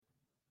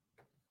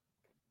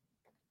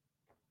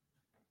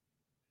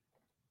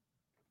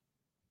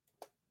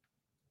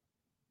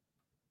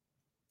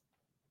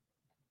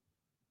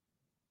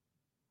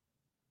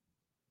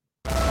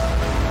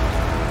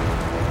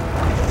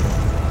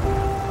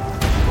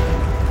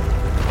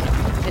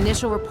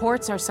Initial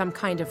reports are some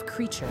kind of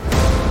creature.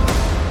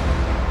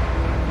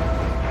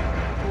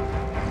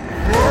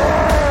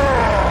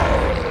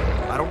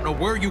 I don't know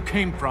where you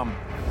came from,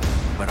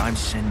 but I'm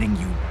sending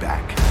you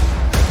back.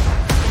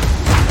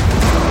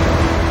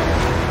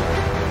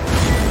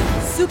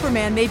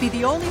 Superman may be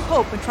the only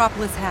hope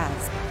Metropolis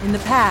has. In the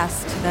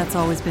past, that's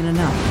always been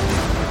enough.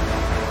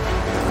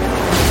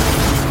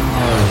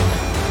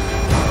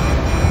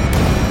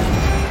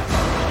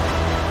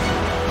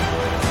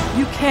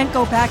 You can't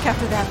go back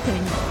after that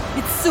thing.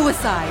 It's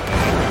suicide.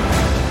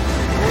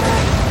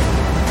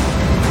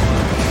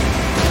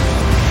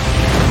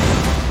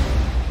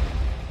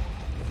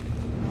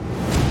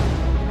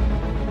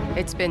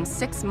 It's been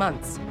 6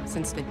 months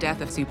since the death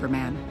of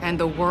Superman, and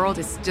the world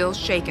is still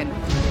shaken.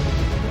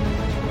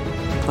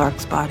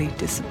 Clark's body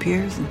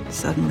disappears, and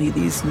suddenly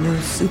these new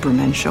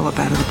Supermen show up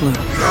out of the blue.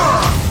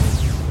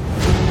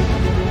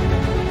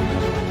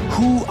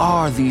 Who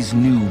are these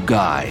new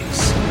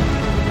guys?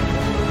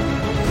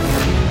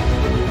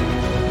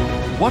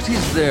 What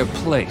is their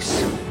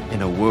place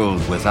in a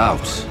world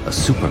without a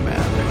Superman?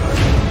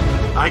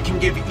 I can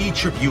give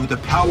each of you the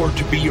power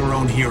to be your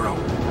own hero.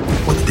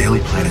 When the Daily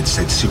Planet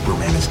said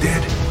Superman is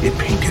dead, it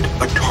painted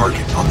a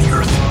target on the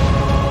Earth.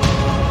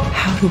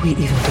 How do we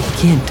even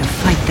begin to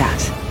fight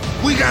that?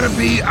 We gotta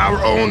be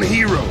our own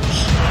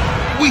heroes.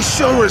 We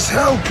sure as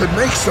hell could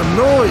make some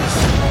noise.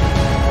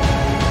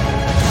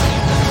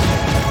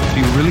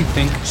 Do you really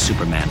think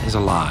Superman is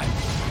alive?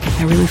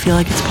 I really feel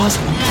like it's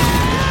possible.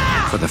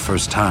 For the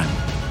first time,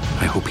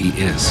 I hope he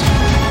is.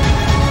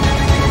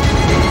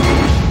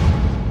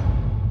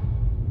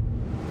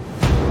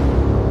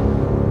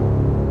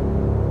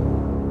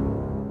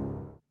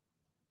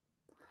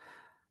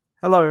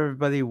 Hello,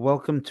 everybody.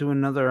 Welcome to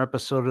another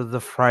episode of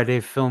the Friday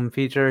Film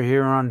Feature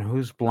here on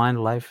Whose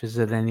Blind Life Is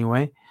It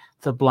Anyway?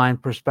 The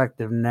Blind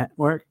Perspective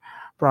Network,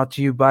 brought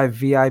to you by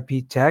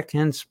VIP Tech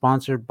and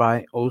sponsored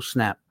by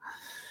OSNAP.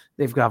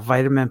 They've got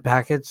vitamin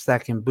packets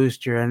that can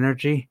boost your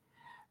energy,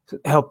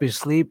 help you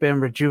sleep,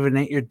 and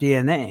rejuvenate your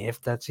DNA, if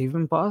that's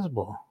even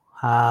possible.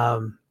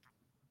 So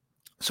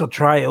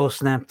try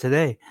OSNAP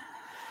today.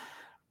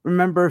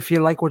 Remember, if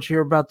you like what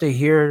you're about to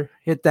hear,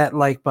 hit that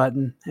like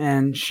button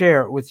and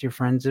share it with your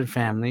friends and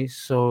family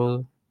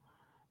so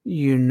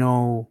you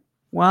know,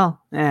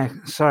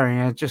 sorry,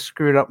 I just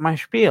screwed up my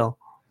spiel.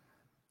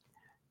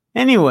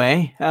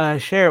 Anyway,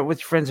 share it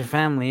with your friends and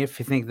family if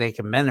you think they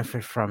can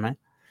benefit from it.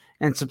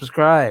 And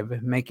subscribe,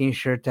 making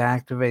sure to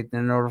activate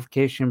the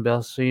notification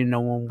bell so you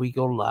know when we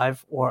go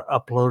live or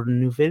upload a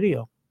new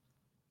video.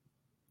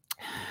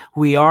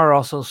 We are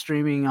also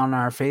streaming on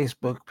our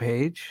Facebook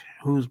page,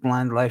 Whose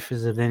Blind Life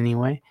Is It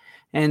Anyway,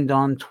 and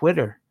on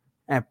Twitter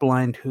at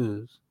Blind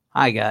Whos.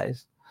 Hi,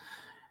 guys.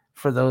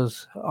 For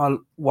those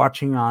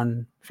watching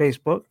on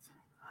Facebook,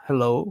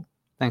 hello.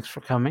 Thanks for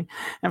coming.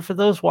 And for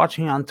those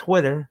watching on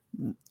Twitter,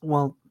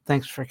 well,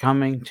 thanks for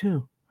coming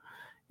too.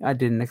 I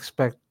didn't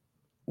expect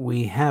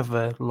we have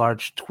a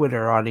large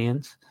Twitter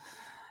audience.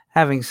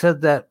 Having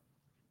said that,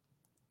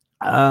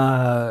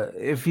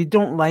 if you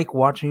don't like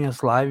watching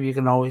us live, you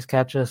can always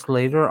catch us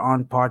later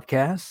on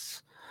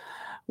podcasts,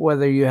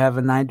 whether you have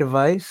an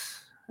iDevice,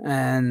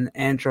 an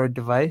Android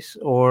device,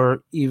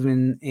 or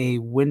even a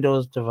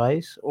Windows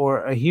device,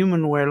 or a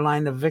Humanware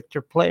line of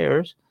Victor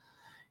players.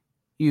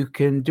 You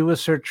can do a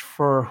search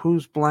for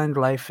Whose Blind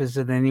Life Is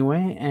It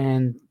Anyway,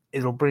 and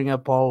it'll bring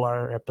up all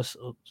our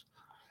episodes.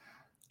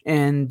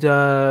 And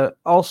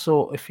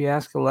also, if you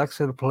ask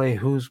Alexa to play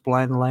Whose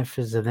Blind Life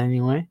Is It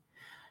Anyway,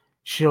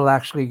 she'll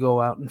actually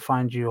go out and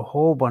find you a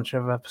whole bunch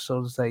of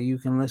episodes that you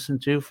can listen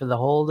to for the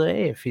whole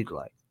day if you'd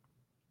like.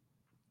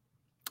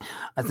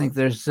 I think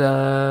there's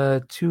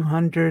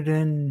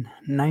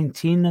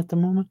 219 at the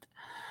moment.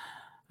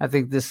 I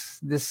think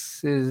this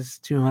is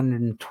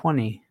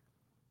 220.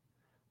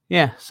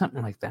 Yeah,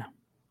 something like that.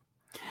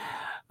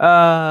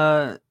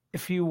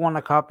 If you want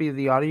a copy of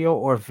the audio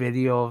or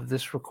video of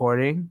this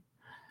recording,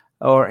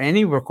 or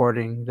any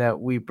recording that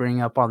we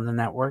bring up on the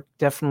network,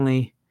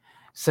 definitely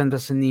send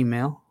us an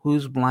email,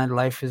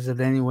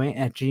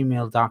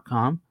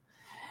 whoseblindlifeisitanyway@gmail.com,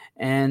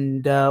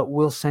 and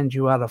we'll send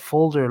you out a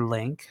folder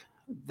link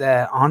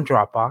that on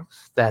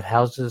Dropbox that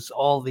houses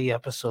all the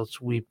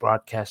episodes we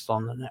broadcast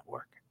on the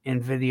network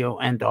in video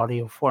and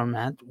audio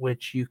format,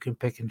 which you can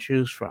pick and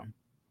choose from.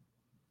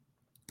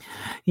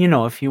 You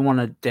know, if you want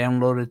to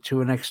download it to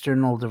an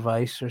external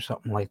device or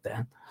something like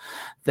that,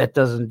 that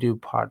doesn't do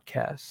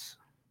podcasts.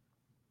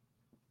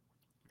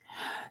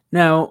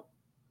 Now,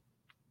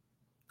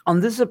 on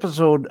this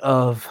episode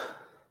of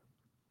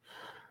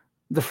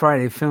the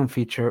Friday Film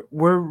Feature,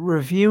 we're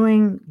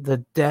reviewing the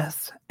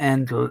death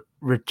and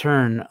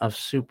return of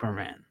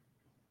Superman.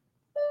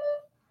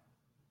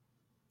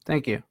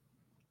 Thank you.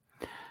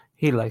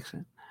 He likes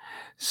it.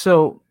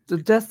 So, the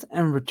death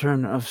and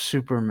return of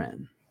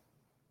Superman.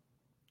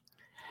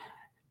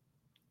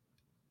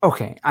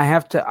 Okay,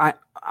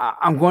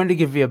 I'm going to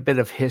give you a bit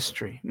of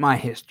history, my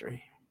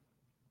history.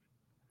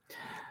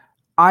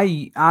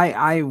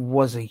 I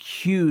was a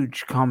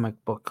huge comic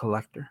book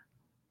collector.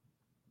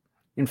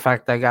 In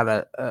fact, I got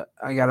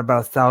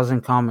about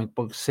 1,000 comic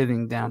books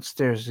sitting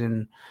downstairs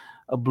in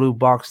a blue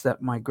box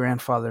that my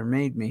grandfather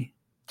made me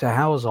to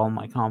house all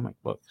my comic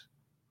books.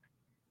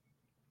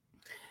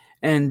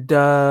 And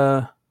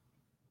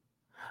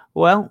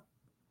well,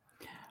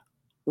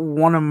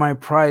 one of my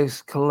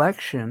prized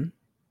collection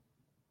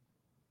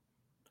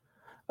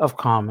of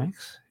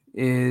comics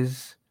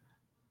is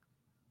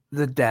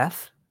the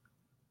death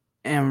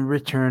and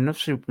return of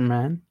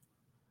Superman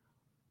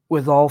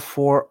with all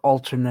 4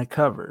 alternate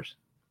covers.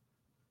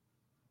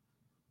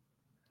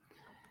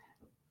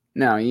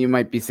 Now, you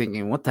might be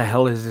thinking, what the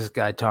hell is this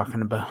guy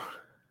talking about?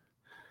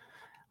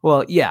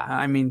 Well, yeah,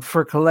 I mean,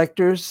 for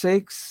collectors'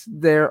 sakes,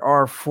 there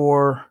are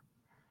 4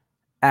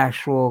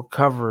 actual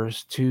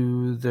covers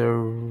to the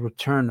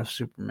Return of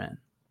Superman.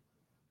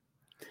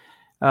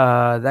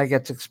 That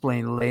gets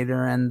explained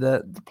later, and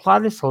the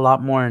plot is a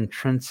lot more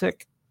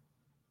intrinsic.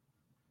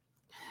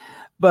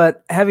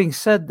 But having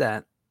said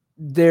that,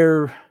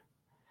 there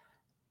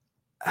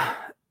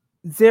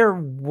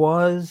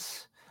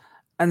was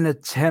an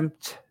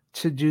attempt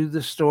to do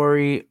the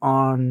story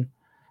on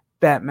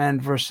Batman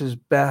versus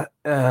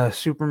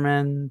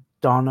Superman,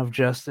 Dawn of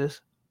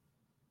Justice.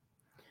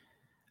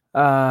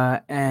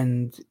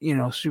 And,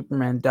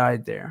 Superman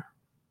died there.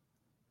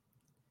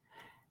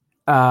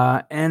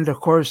 And, of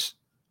course,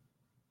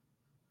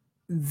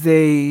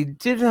 they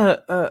did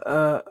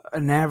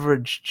an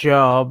average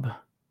job.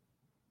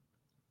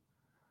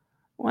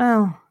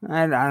 Well,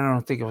 I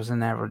don't think it was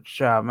an average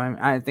job.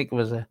 I think it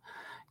was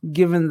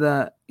given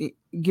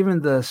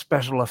the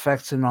special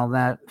effects and all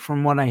that,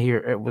 from what I hear,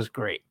 it was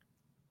great.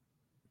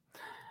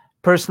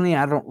 Personally,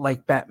 I don't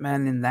like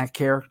Batman in that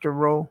character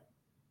role.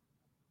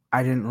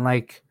 I didn't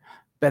like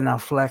Ben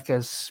Affleck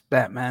as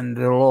Batman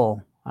at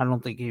all. I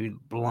don't think he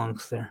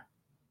belongs there.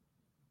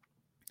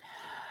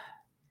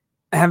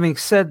 Having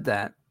said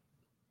that,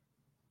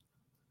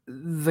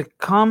 the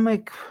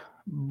comic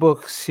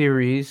book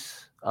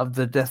series of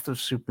The Death of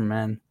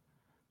Superman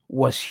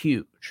was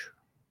huge.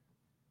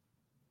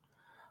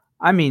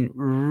 I mean,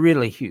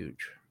 really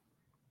huge.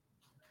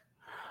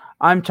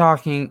 I'm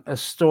talking a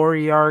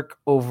story arc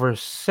over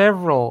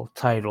several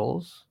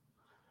titles,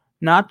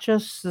 not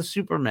just the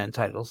Superman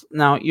titles.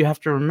 Now, you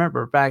have to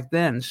remember, back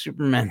then,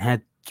 Superman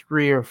had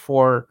 3 or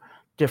 4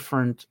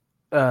 different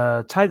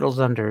titles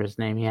under his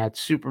name. He had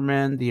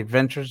Superman, The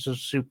Adventures of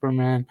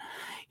Superman.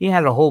 He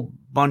had a whole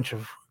bunch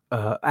of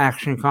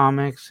action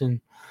comics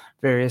and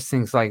various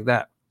things like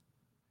that.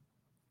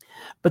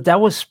 But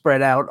that was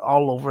spread out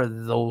all over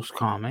those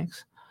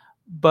comics,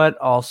 but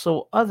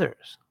also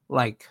others,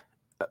 like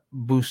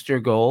Booster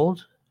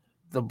Gold,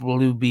 the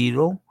Blue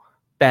Beetle,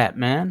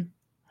 Batman.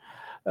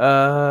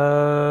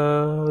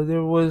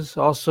 There was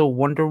also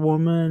Wonder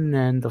Woman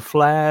and The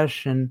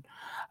Flash, and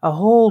a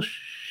whole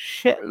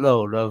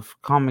shitload of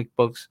comic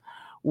books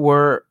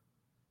were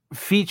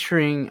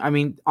featuring,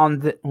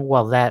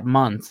 that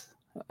month,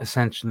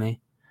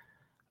 essentially,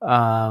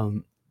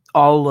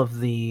 all of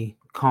the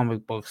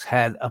comic books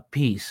had a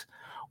piece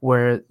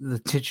where the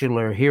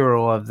titular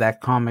hero of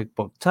that comic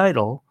book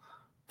title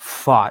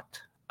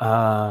fought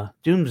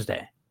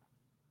Doomsday.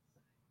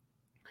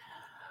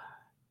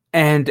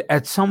 And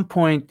at some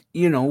point,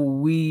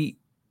 we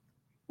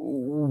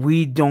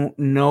don't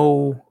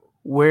know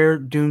where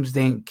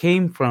Doomsday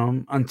came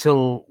from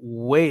until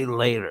way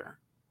later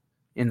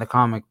in the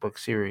comic book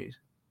series.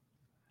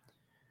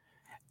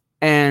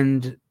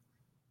 And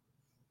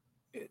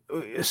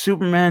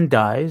Superman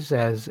dies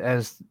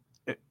as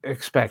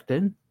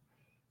expected.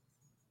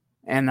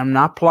 And I'm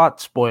not plot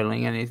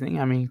spoiling anything.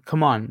 I mean,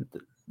 come on.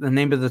 The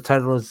name of the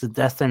title is The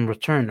Death and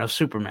Return of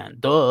Superman.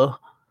 Duh.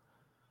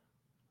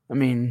 I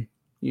mean,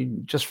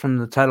 just from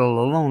the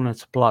title alone,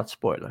 it's a plot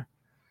spoiler.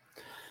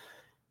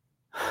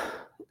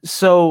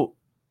 So,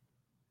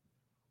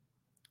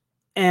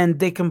 and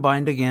they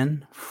combined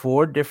again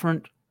 4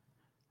 different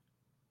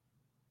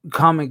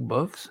comic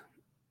books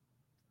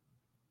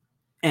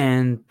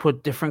and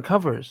put different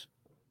covers.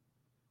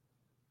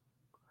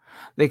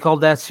 They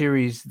called that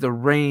series The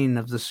Reign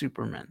of the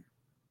Supermen.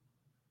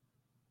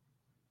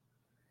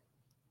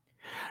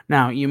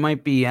 Now, you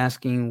might be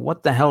asking,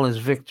 what the hell is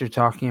Victor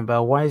talking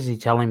about? Why is he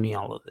telling me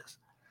all of this?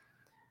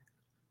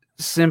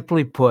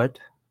 Simply put,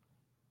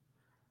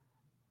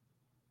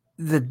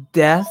 the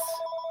death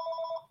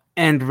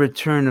and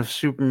return of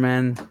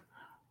Superman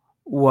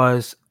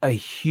was a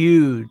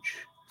huge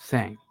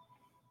thing.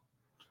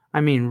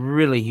 I mean,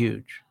 really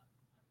huge.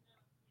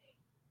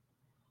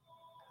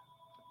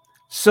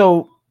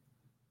 So,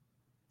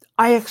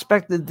 I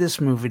expected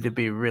this movie to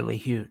be really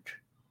huge.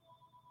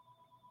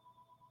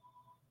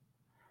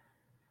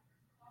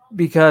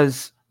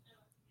 Because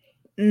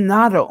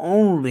not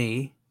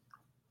only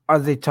are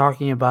they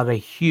talking about a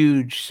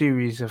huge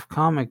series of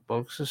comic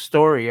books, a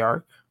story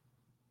arc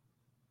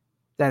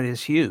that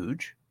is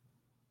huge,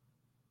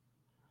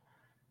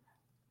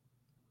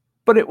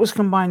 but it was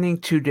combining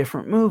 2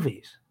 different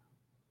movies.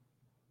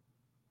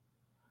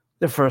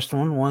 The first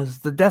one was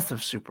The Death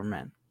of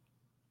Superman.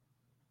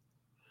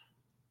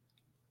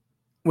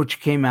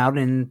 which came out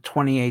in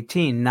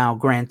 2018. Now,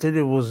 granted,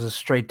 it was a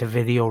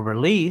straight-to-video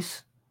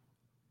release,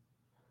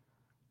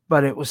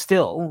 but it was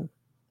still,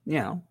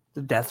 The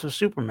Death of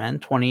Superman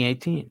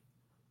 2018.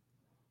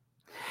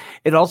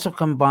 It also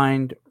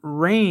combined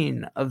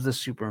Reign of the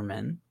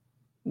Supermen,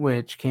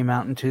 which came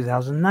out in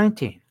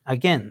 2019.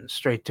 Again,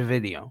 straight to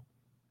video.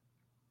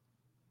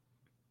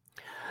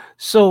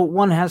 So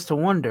one has to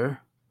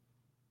wonder,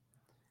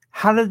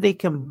 how did they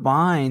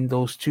combine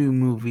those two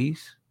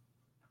movies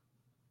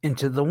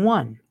into the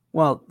one?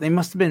 Well, they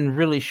must have been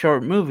really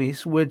short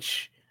movies,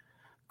 which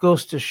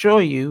goes to show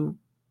you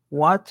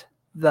what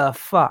the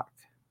fuck.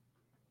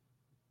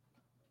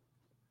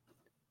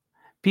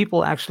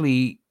 People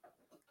actually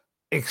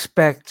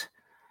expect,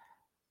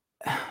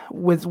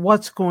 with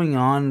what's going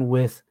on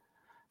with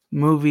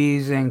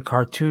movies and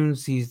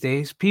cartoons these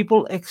days,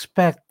 people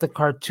expect the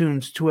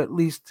cartoons to at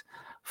least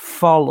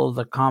follow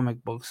the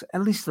comic books,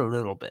 at least a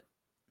little bit.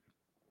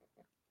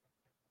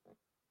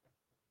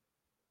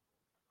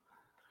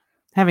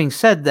 Having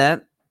said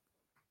that,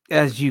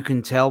 as you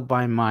can tell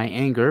by my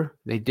anger,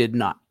 they did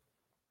not.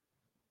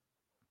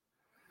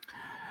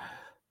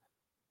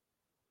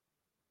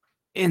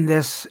 In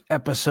this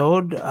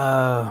episode,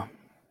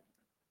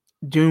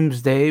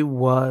 Doomsday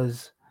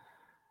was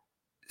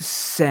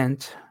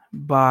sent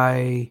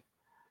by,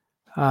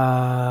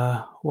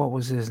 what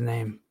was his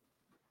name?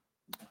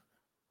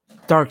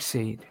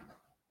 Darkseid.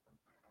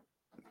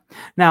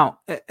 Now,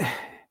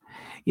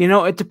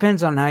 it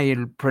depends on how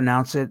you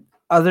pronounce it.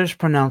 Others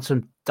pronounce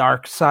him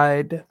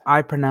Darkseid.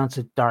 I pronounce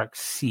it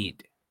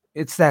Darkseid.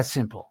 It's that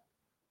simple.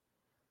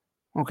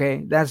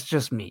 Okay, that's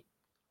just me.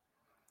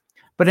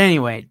 But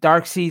anyway,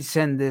 Darkseid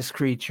sent this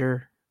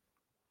creature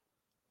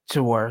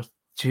to Earth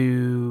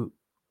to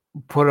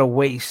put a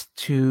waste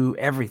to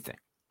everything.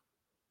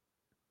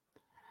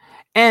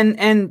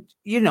 And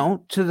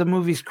to the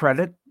movie's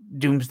credit,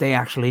 Doomsday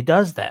actually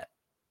does that.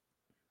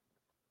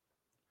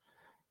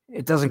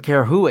 It doesn't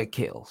care who it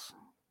kills.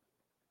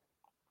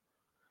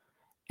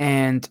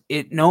 And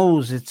it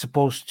knows it's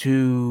supposed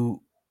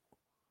to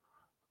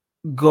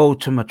go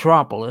to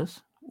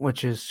Metropolis,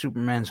 which is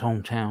Superman's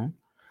hometown,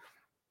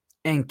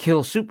 and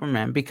kill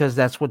Superman because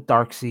that's what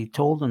Darkseid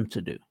told him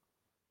to do.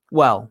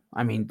 Well,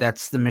 I mean,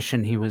 that's the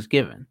mission he was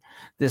given.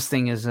 This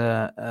thing is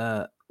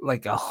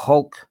like a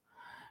Hulk.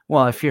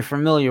 Well, if you're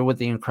familiar with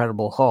the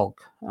Incredible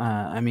Hulk,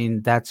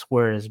 that's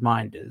where his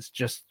mind is,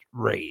 just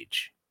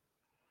rage.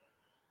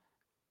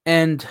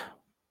 And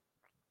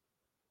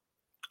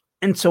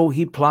so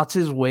he plots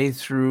his way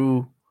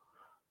through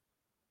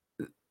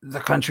the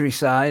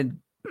countryside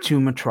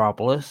to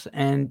Metropolis,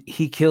 and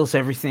he kills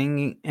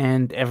everything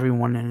and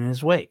everyone in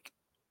his wake.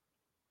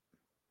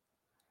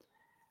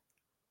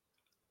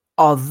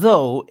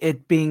 Although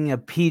it being a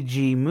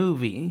PG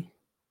movie,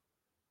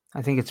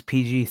 I think it's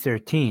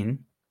PG-13,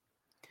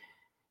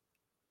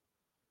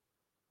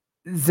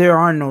 there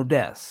are no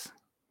deaths.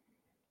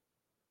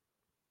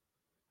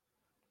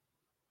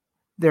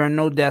 There are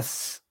no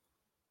deaths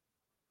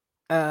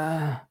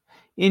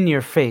in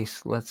your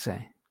face, let's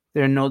say.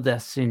 There are no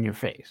deaths in your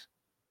face.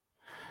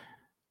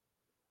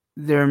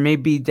 There may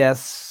be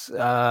deaths,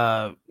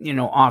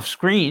 off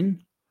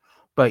screen,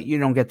 but you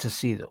don't get to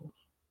see those.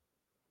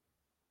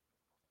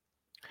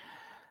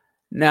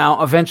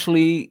 Now,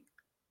 eventually,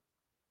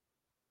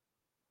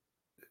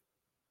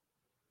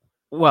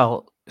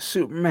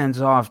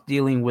 Superman's off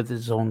dealing with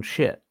his own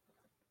shit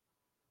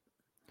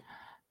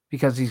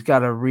because he's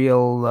got a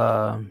real,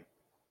 a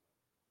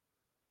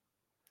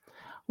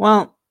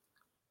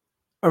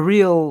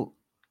real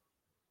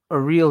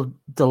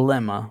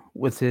dilemma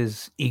with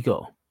his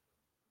ego,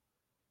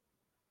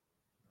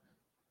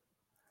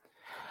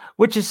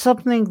 which is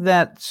something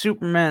that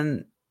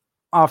Superman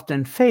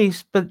often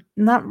faced, but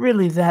not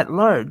really that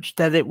large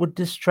that it would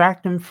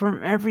distract him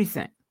from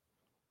everything.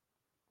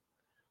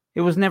 It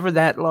was never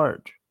that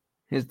large.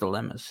 His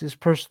dilemmas, his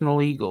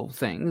personal ego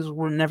things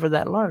were never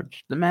that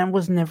large. The man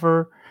was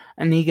never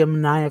an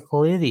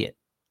egomaniacal idiot.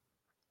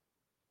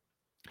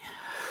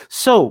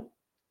 So,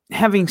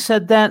 having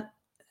said that,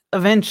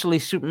 eventually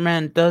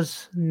Superman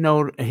does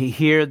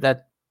hear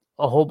that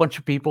a whole bunch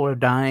of people are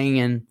dying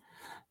and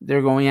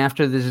they're going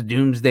after this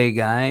Doomsday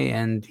guy,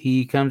 and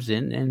he comes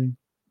in and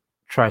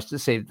tries to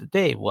save the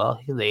day. Well,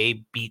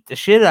 they beat the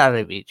shit out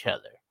of each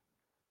other,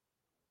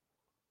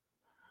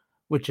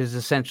 which is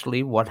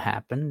essentially what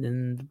happened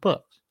in the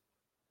books.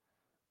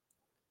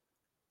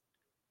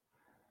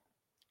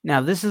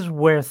 Now, this is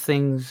where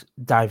things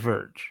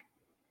diverge.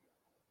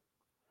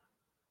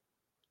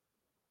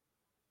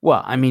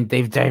 Well,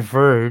 they've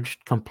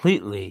diverged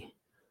completely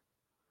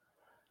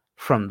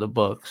from the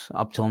books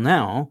up till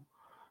now.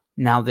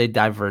 Now they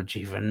diverge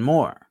even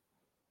more.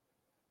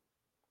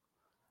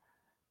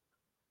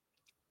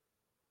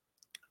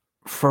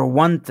 For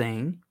one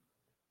thing,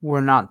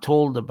 we're not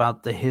told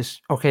about the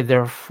history. Okay,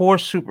 there are 4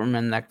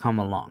 Supermen that come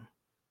along.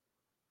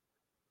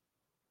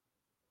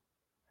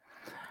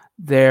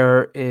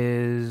 There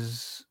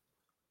is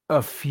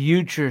a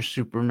future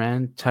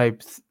Superman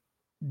type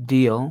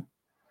deal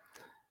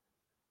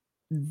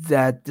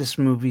that this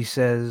movie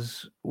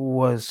says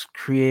was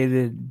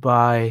created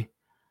by,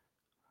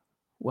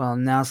 well,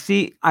 now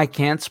see, I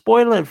can't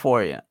spoil it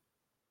for you.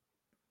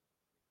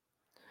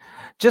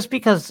 Just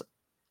because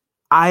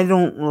I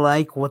don't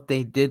like what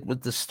they did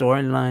with the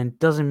storyline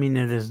doesn't mean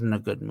it isn't a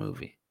good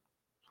movie.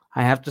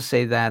 I have to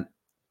say that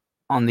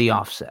on the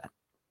offset.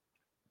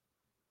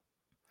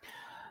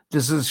 The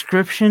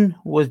description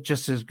was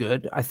just as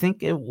good. I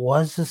think it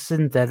was a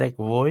synthetic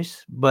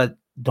voice, but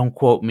don't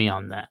quote me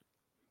on that.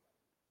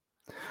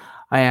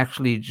 I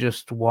actually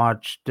just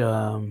watched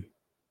a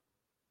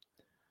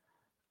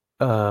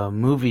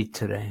movie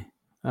today,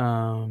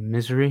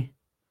 Misery.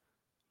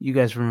 You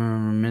guys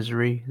remember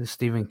Misery, the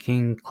Stephen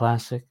King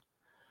classic,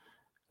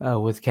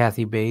 with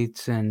Kathy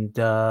Bates and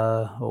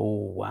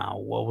oh wow,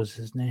 what was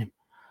his name?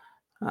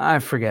 I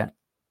forget.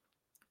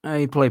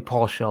 He played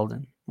Paul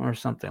Sheldon or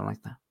something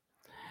like that.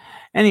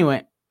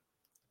 Anyway,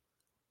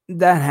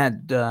 that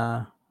had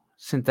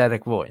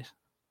synthetic voice,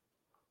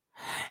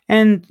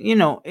 and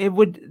it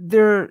would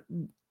there.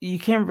 You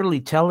can't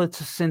really tell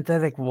it's a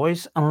synthetic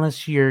voice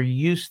unless you're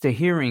used to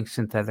hearing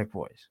synthetic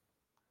voice,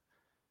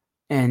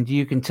 and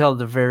you can tell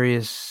the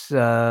various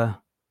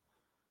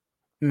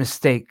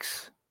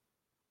mistakes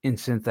in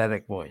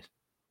synthetic voice.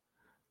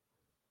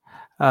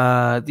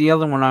 The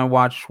other one I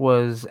watched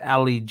was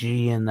Ali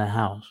G in the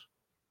House,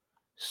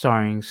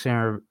 starring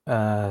Sacha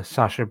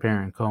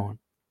Baron Cohen.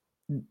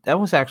 That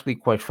was actually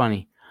quite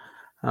funny.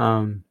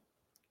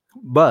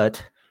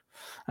 But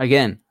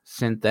again,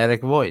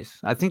 synthetic voice.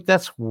 I think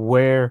that's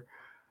where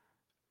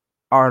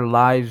our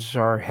lives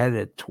are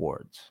headed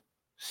towards.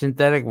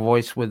 Synthetic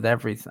voice with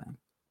everything.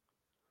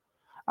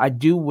 I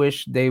do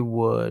wish they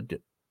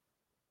would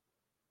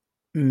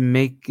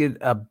make it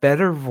a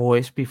better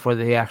voice before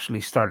they actually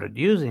started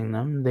using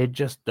them. They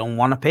just don't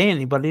want to pay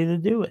anybody to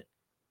do it.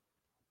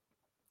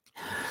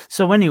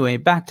 So anyway,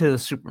 back to the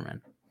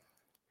Superman.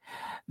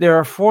 There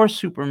are 4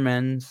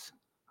 Supermens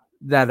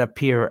that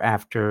appear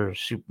after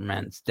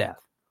Superman's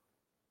death.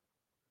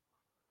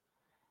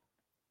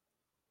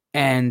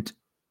 And,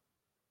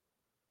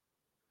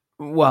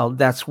 well,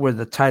 that's where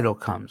the title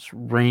comes,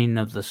 Reign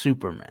of the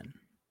Supermen.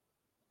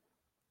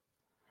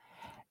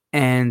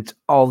 And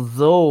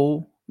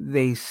although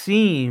they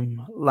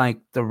seem like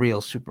the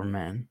real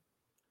Superman,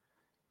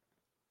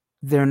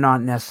 they're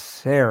not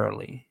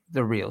necessarily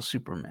the real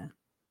Superman.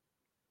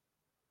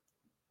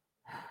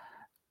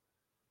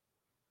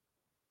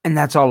 And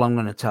that's all I'm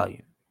going to tell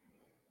you.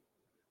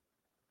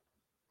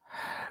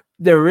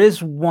 There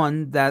is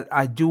one that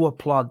I do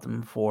applaud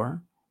them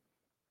for.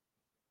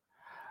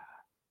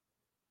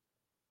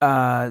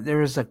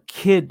 There is a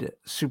kid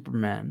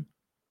Superman,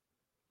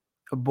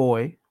 a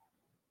boy.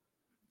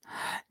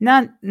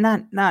 Not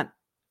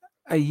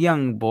a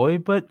young boy,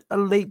 but a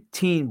late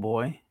teen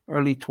boy,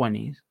 early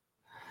 20s.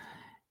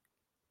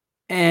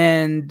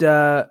 And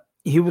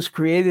he was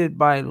created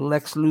by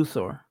Lex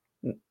Luthor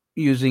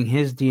using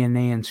his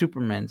DNA and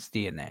Superman's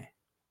DNA.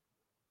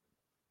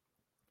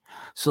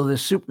 So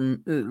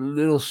the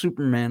little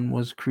Superman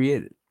was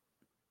created.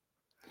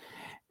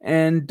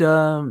 And,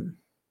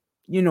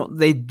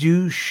 they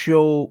do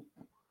show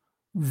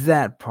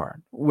that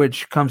part,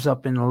 which comes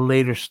up in a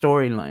later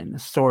storyline, a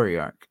story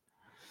arc.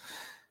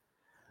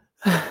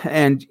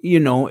 And,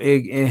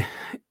 it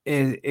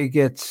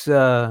gets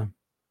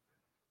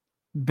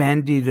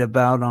bandied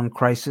about on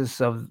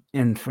Crisis of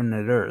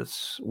Infinite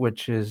Earths,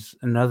 which is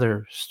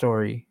another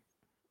story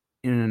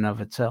in and of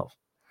itself.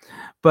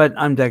 But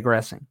I'm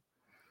digressing.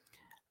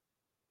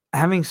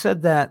 Having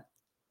said that,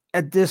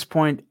 at this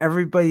point,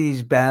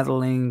 everybody's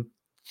battling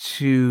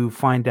to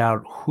find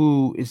out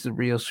who is the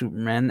real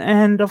Superman,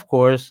 and of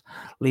course,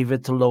 leave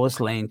it to Lois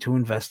Lane to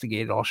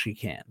investigate all she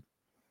can.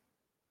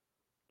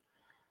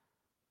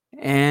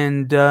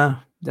 And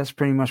that's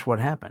pretty much what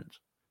happens.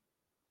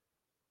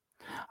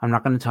 I'm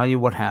not going to tell you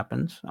what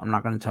happens. I'm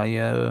not going to tell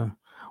you.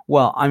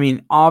 Well, I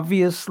mean,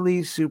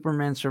 obviously,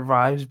 Superman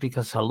survives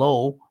because,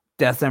 hello,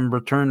 Death and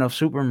Return of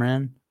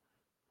Superman.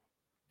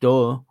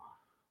 Duh.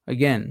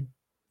 Again,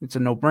 it's a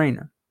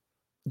no-brainer,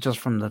 just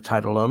from the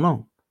title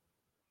alone.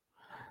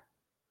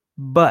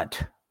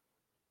 But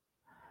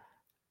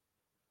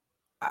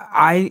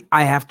I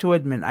have to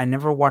admit, I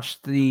never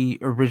watched the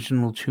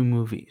original 2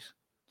 movies,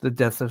 The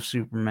Death of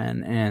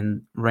Superman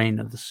and Reign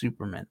of the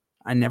Supermen.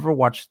 I never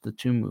watched the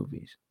 2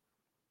 movies.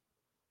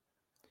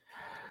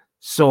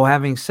 So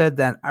having said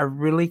that, I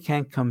really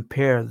can't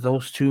compare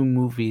those 2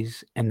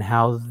 movies and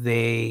how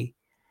they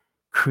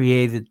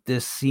created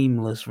this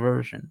seamless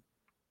version.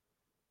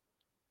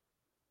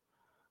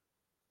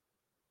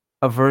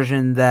 A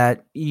version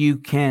that you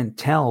can't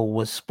tell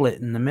was split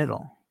in the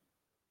middle.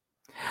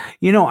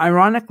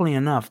 Ironically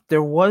enough,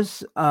 there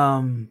was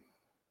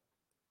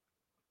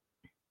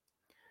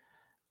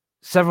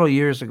several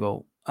years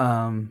ago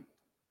a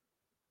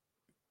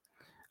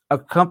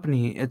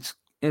company. It's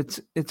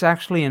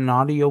actually an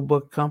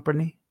audiobook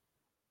company,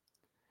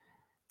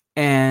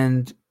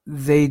 and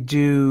they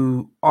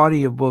do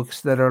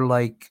audiobooks that are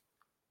like,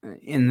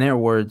 in their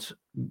words,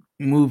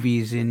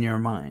 movies in your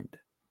mind.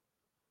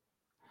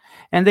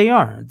 And they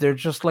are. They're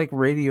just like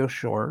radio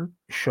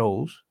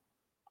shows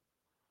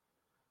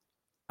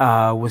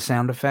with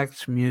sound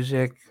effects,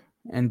 music,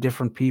 and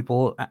different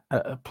people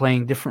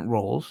playing different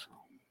roles.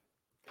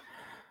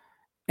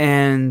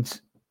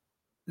 And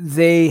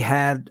they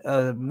had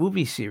a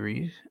movie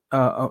series,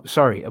 a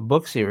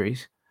book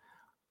series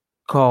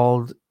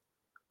called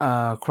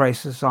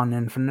Crisis on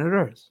Infinite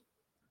Earths.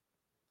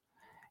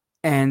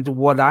 And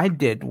what I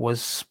did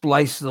was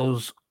splice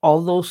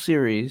all those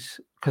series,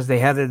 because they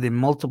had it in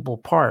multiple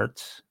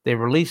parts. They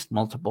released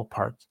multiple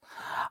parts.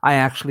 I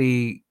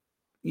actually,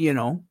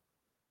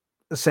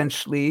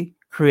 essentially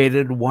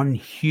created one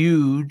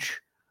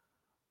huge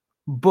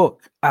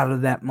book out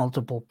of that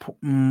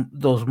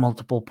those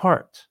multiple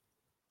parts.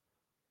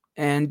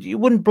 And you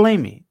wouldn't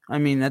blame me. I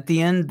mean, at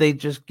the end, they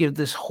just give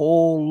this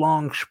whole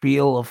long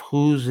spiel of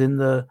who's in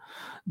the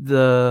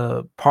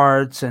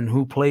parts and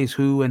who plays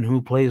who and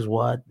who plays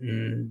what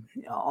and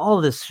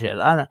all this shit.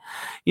 I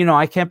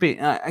can't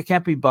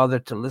be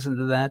bothered to listen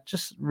to that.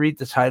 Just read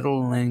the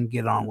title and then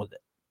get on with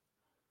it.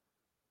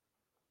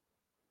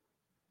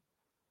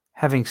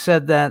 Having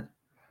said that,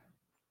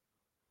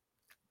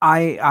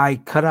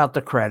 I cut out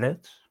the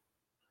credits,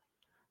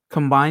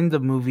 combined the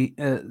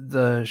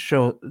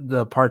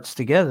parts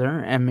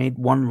together, and made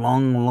one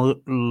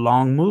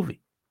long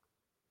movie.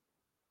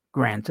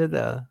 Granted,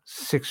 a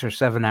 6 or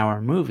 7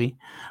 hour movie,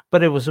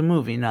 but it was a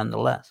movie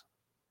nonetheless,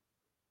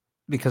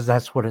 because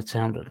that's what it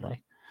sounded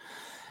like.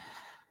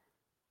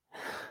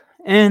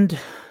 And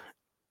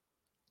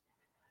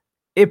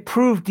it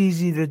proved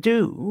easy to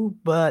do,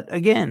 but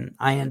again,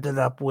 I ended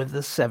up with a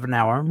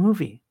 7-hour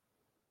movie.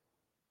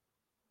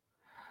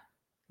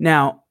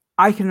 Now,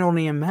 I can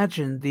only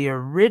imagine the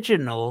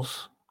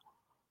originals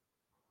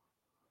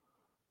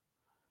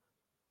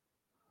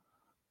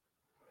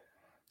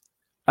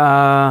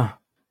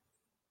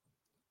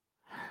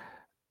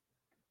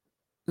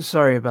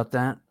sorry about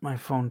that. My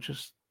phone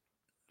just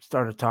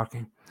started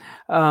talking.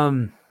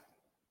 Having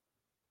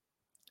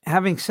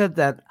said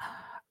that,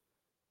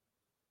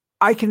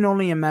 I can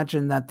only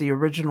imagine that the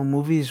original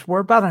movies were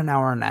about an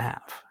hour and a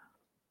half.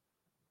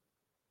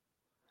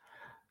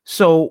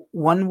 So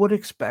one would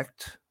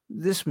expect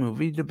this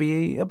movie to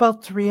be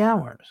about 3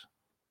 hours.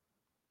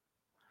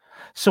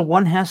 So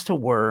one has to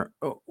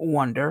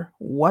wonder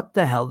what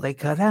the hell they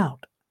cut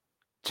out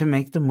to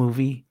make the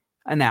movie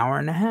an hour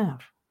and a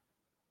half.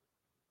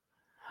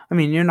 I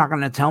mean, you're not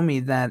going to tell me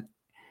that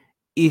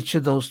each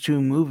of those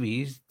two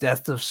movies,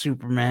 Death of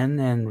Superman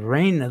and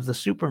Reign of the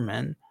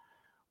Superman,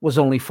 was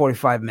only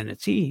 45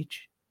 minutes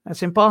each.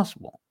 That's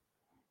impossible.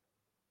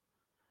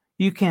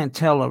 You can't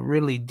tell a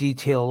really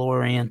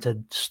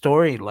detail-oriented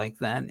story like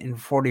that in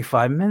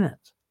 45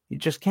 minutes. You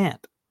just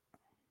can't.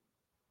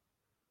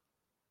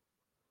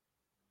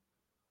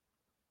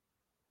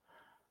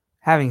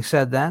 Having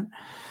said that,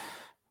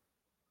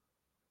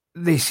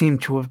 they seem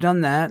to have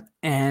done that,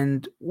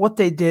 and what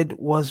they did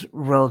was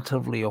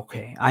relatively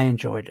okay. I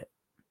enjoyed it.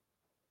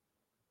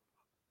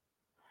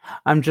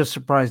 I'm just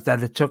surprised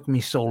that it took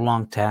me so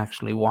long to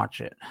actually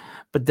watch it.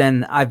 But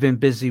then I've been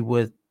busy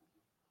with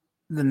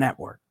the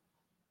network.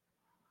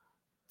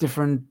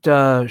 Different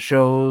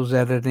shows,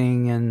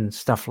 editing, and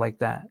stuff like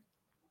that.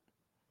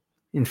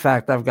 In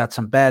fact, I've got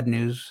some bad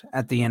news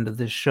at the end of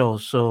this show,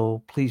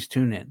 so please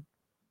tune in.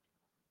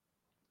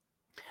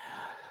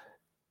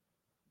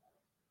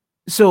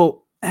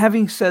 So,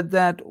 having said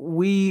that,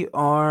 we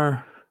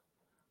are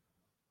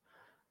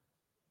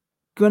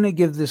going to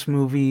give this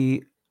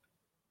movie...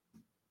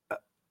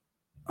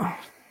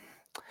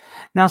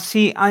 Now,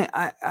 see,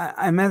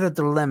 I'm at a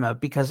dilemma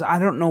because I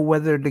don't know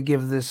whether to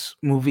give this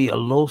movie a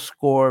low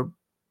score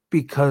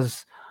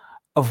because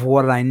of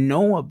what I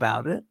know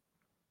about it,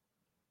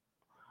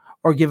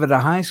 or give it a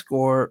high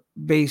score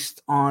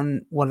based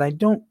on what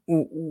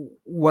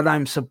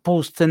I'm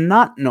supposed to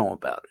not know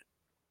about it.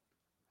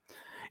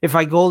 If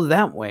I go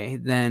that way,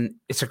 then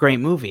it's a great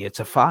movie.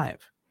 It's a 5.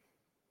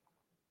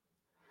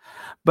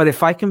 But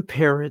if I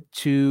compare it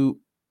to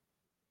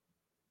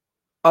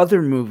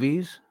other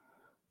movies,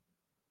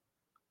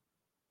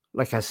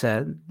 like I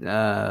said,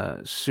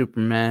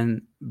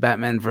 Superman,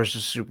 Batman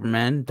versus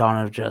Superman,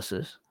 Dawn of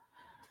Justice,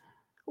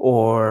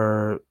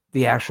 or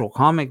the actual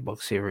comic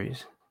book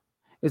series,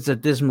 it's a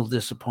dismal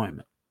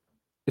disappointment.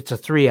 It's a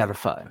 3 out of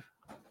 5.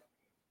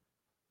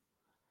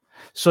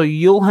 So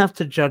you'll have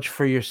to judge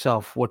for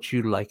yourself what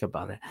you like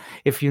about it.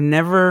 If you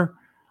never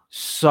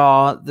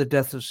saw The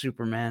Death of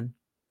Superman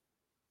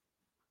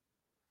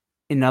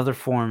in other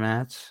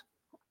formats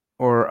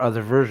or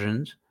other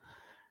versions,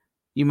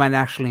 you might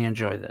actually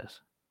enjoy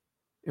this.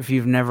 If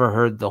you've never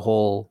heard the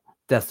whole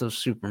Death of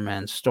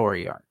Superman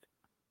story arc.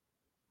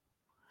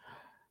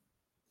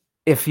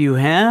 If you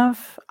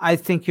have, I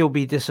think you'll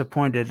be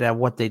disappointed at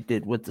what they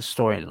did with the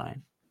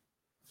storyline.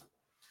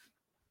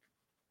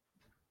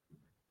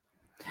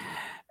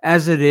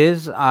 As it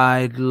is,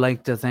 I'd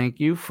like to thank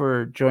you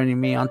for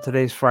joining me on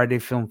today's Friday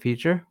Film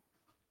Feature.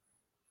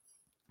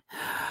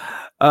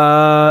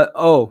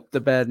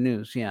 The bad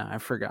news. Yeah, I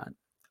forgot.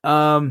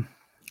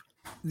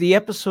 The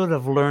episode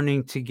of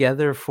Learning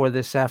Together for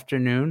this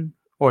afternoon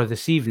or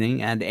this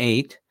evening at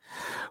 8,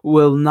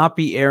 will not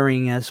be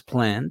airing as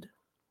planned.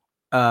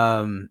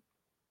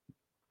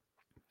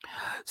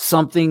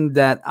 Something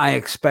that I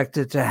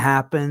expected to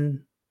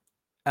happen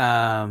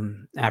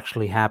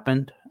actually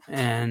happened,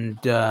 and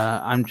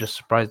I'm just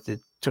surprised it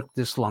took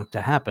this long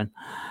to happen.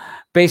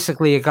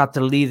 Basically, it got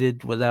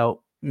deleted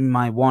without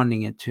my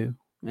wanting it to,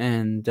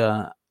 and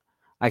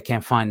I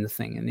can't find the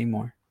thing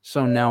anymore.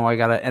 So now I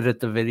got to edit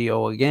the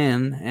video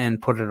again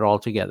and put it all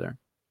together.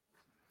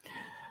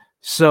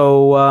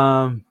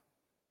 So,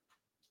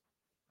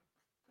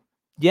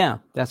 yeah,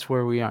 that's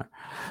where we are.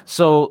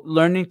 So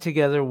Learning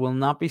Together will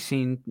not be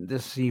seen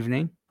this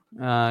evening.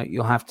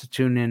 You'll have to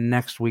tune in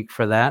next week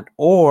for that,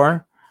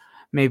 or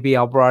maybe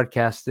I'll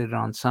broadcast it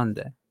on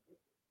Sunday.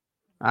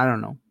 I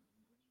don't know.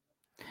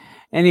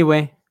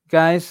 Anyway,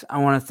 guys, I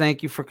want to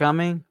thank you for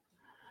coming,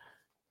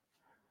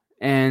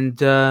 and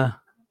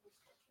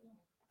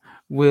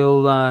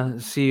we'll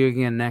see you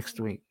again next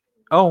week.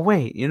 Oh,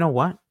 wait, you know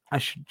what? I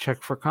should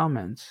check for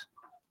comments.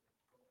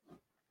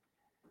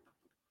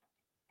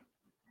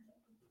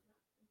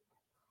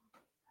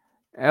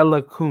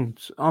 Ella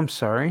Kuntz. I'm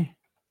sorry.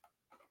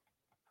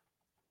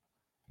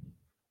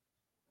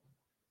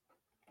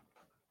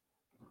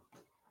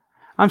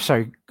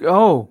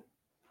 Oh,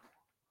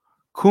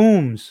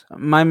 Coombs.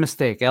 My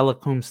mistake. Ella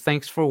Coombs.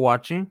 Thanks for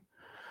watching.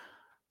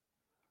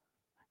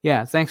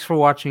 Yeah, thanks for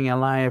watching,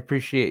 Ella. I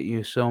appreciate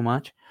you so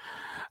much.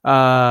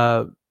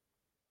 And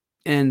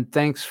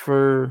thanks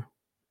for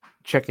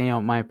checking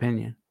out my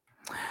opinion.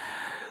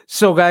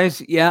 So,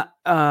 guys, yeah,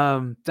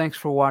 thanks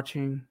for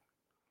watching.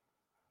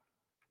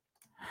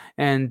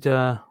 And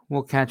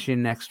we'll catch you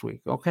next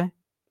week, okay?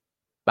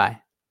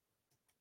 Bye.